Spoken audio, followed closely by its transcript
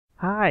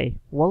Hi,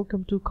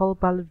 welcome to Color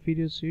Palette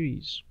video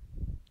series.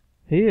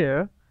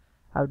 Here,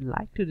 I would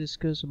like to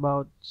discuss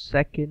about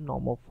second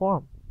normal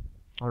form.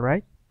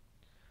 Alright?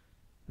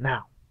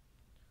 Now,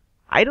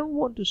 I don't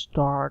want to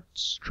start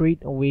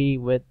straight away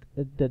with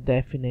the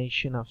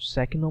definition of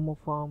second normal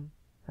form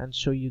and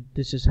show you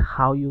this is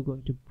how you're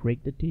going to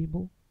break the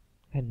table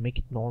and make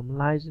it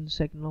normalize in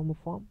second normal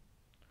form.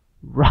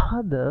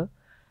 Rather,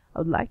 I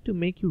would like to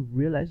make you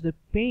realize the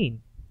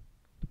pain,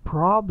 the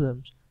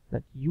problems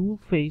that you will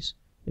face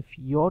if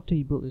your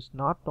table is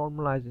not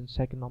normalized in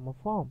second normal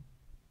form.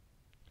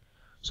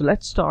 So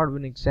let's start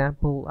with an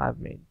example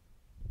I've made.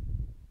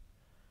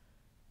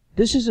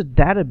 This is a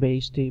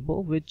database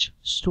table which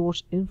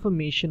stores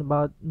information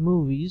about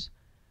movies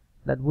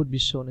that would be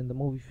shown in the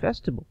movie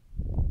festival.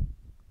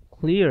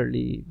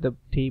 Clearly the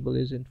table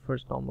is in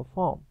first normal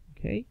form,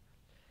 okay?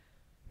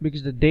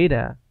 Because the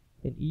data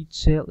in each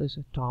cell is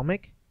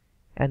atomic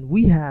and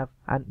we have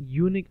a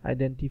unique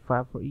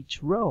identifier for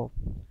each row.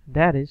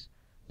 That is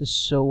the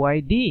show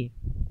ID,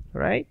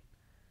 right?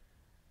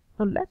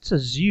 Now let's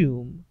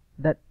assume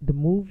that the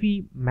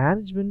movie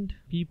management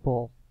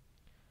people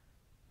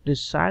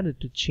decided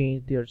to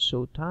change their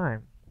show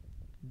time.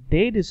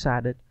 They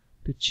decided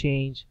to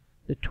change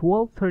the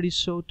 12:30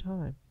 show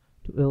time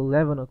to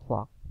 11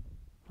 o'clock.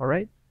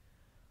 Alright?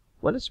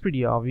 Well, it's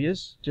pretty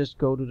obvious. Just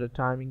go to the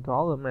timing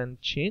column and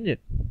change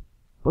it.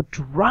 But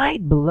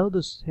right below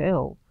the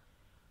cell,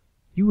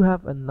 you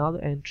have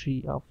another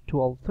entry of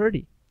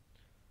 12:30.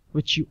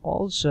 Which you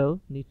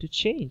also need to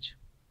change.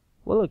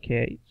 Well,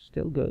 okay,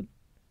 still good.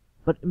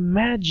 But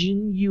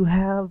imagine you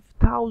have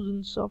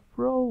thousands of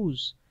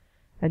rows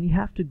and you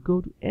have to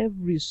go to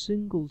every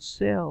single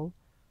cell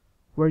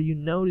where you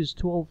notice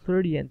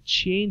 12:30 and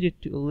change it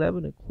to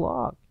 11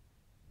 o'clock.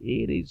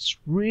 It is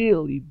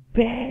really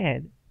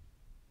bad.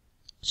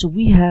 So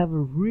we have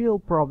a real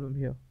problem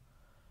here,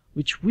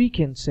 which we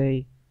can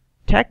say,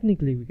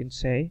 technically we can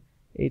say,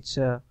 it's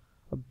a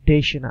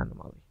updation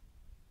anomaly.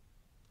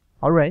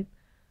 Alright.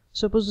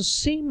 Suppose the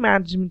same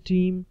management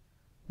team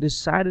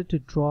decided to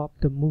drop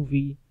the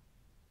movie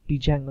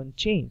Django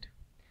Unchained.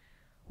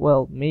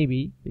 Well,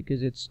 maybe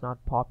because it's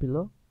not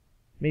popular.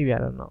 Maybe, I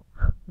don't know.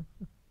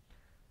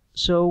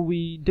 So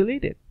we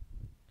delete it.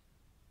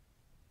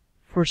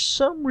 For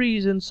some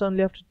reason,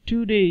 suddenly after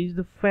 2 days,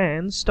 the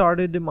fans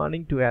started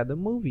demanding to add the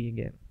movie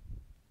again.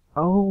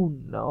 Oh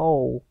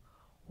no!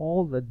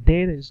 All the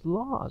data is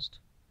lost.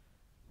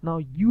 Now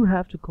you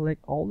have to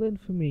collect all the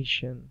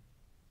information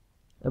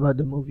about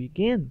the movie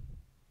again.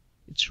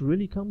 It's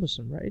really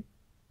cumbersome, right?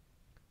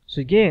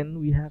 So again,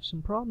 we have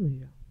some problem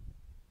here,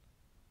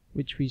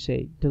 which we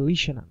say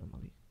deletion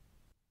anomaly.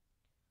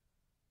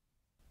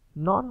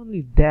 Not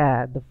only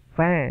that, the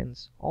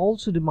fans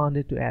also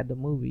demanded to add the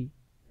movie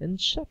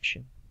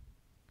Insertion.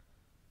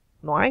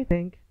 Now I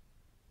think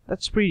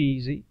that's pretty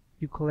easy.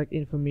 You collect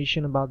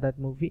information about that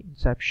movie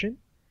Insertion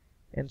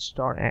and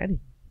start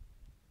adding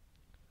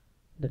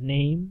the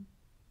name,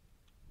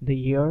 the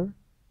year,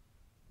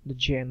 the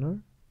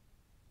genre,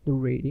 the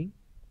rating.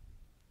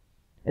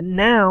 And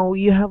now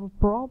you have a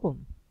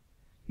problem.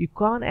 You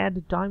can't add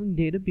the timing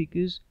data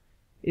because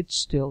it's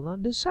still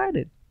not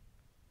decided.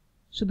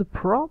 So the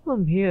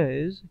problem here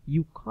is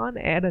you can't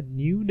add a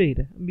new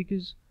data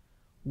because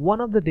one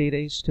of the data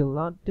is still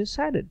not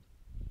decided.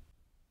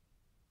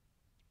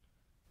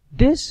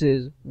 This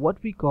is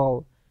what we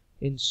call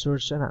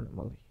insertion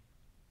anomaly.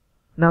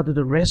 Now, to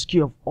the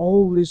rescue of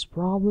all these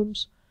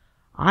problems,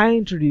 I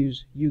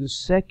introduce you the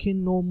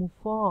second normal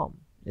form.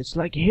 It's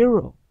like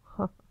hero.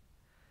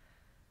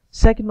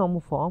 Second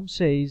normal form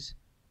says,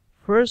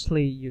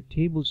 firstly, your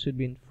table should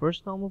be in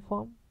first normal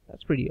form.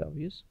 That's pretty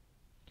obvious.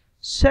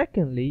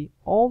 Secondly,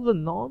 all the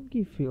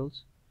non-key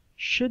fields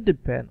should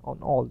depend on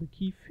all the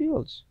key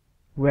fields.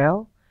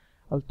 Well,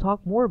 I'll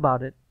talk more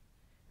about it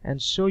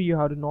and show you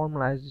how to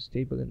normalize this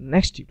table in the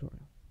next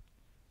tutorial.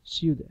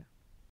 See you there.